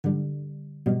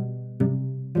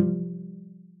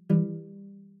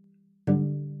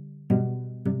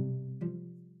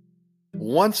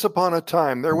Once upon a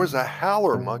time, there was a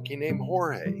howler monkey named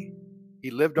Jorge.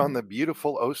 He lived on the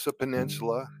beautiful Osa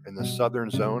Peninsula in the southern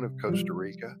zone of Costa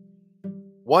Rica.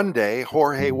 One day,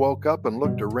 Jorge woke up and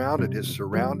looked around at his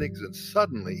surroundings, and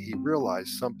suddenly he realized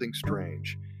something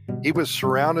strange. He was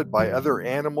surrounded by other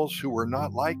animals who were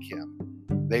not like him.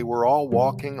 They were all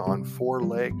walking on 4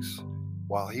 legs,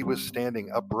 while he was standing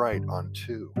upright on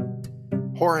 2.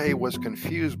 Jorge was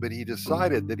confused, but he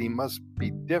decided that he must be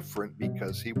different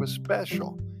because he was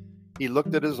special. He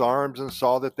looked at his arms and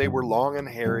saw that they were long and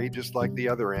hairy, just like the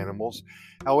other animals.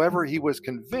 However, he was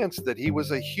convinced that he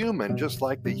was a human, just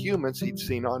like the humans he'd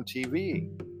seen on TV.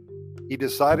 He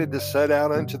decided to set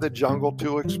out into the jungle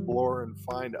to explore and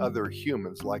find other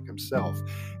humans like himself.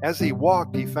 As he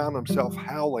walked, he found himself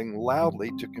howling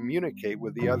loudly to communicate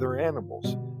with the other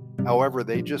animals. However,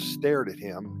 they just stared at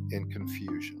him in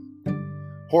confusion.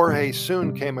 Jorge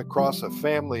soon came across a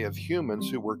family of humans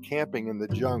who were camping in the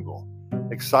jungle.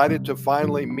 Excited to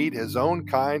finally meet his own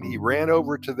kind, he ran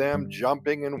over to them,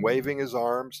 jumping and waving his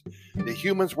arms. The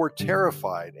humans were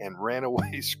terrified and ran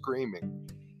away screaming.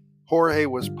 Jorge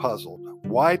was puzzled.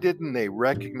 Why didn't they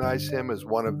recognize him as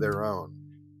one of their own?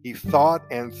 He thought,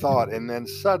 and then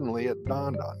suddenly it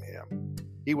dawned on him.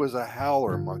 He was a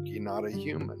howler monkey, not a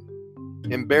human.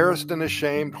 Embarrassed and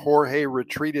ashamed, Jorge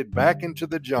retreated back into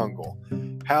the jungle,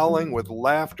 howling with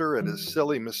laughter at his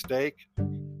silly mistake.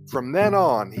 From then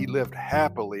on, he lived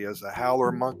happily as a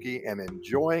howler monkey and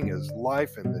enjoying his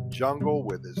life in the jungle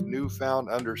with his newfound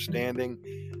understanding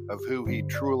of who he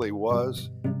truly was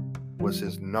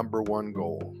his number one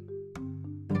goal.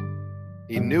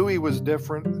 He knew he was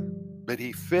different, but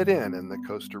he fit in the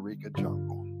Costa Rica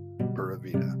jungle. Pura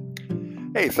Vida.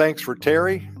 Hey, thanks for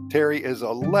Teri. Teri is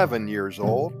 11 years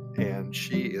old, and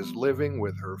she is living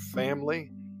with her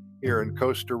family here in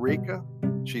Costa Rica.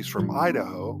 She's from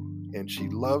Idaho, and she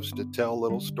loves to tell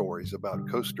little stories about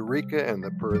Costa Rica and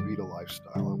the Pura Vida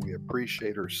lifestyle, and we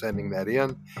appreciate her sending that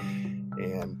in.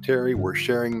 And Teri, we're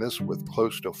sharing this with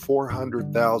close to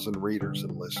 400,000 readers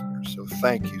and listeners, so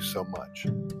thank you so much.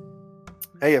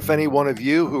 Hey, if any one of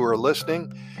you who are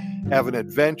listening have an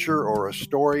adventure or a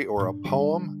story or a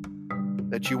poem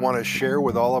that you want to share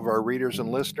with all of our readers and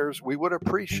listeners, we would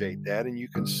appreciate that, and you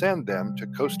can send them to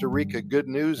Costa Rica Good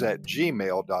News at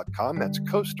gmail.com. That's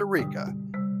Costa Rica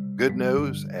Good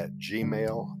News at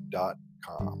gmail.com.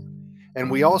 And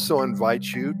we also invite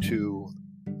you to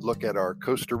look at our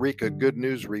Costa Rica Good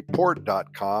News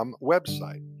Report.com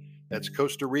website. That's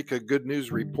Costa Rica Good News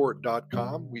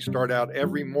Report.com. We start out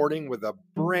every morning with a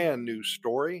brand new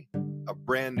story, a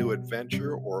brand new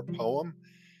adventure or a poem.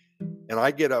 And I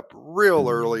get up real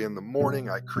early in the morning.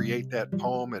 I create that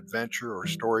poem, adventure, or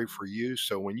story for you.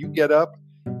 So when you get up,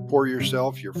 pour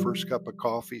yourself your first cup of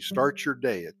coffee, start your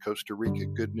day at Costa Rica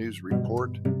Good News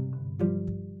Report.com.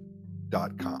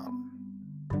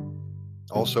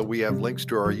 Also, we have links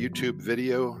to our YouTube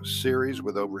video series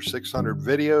with over 600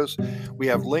 videos. We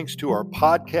have links to our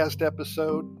podcast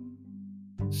episode,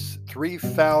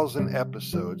 3,000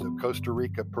 episodes of Costa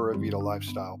Rica Pura Vida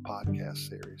Lifestyle podcast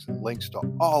series, and links to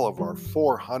all of our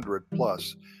 400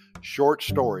 plus short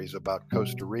stories about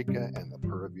Costa Rica and the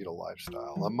Pura Vida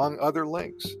lifestyle, among other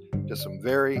links to some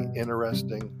very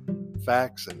interesting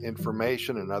facts and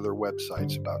information and other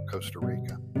websites about Costa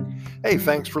Rica. Hey,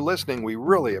 thanks for listening. We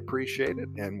really appreciate it,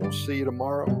 and we'll see you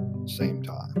tomorrow, same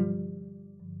time.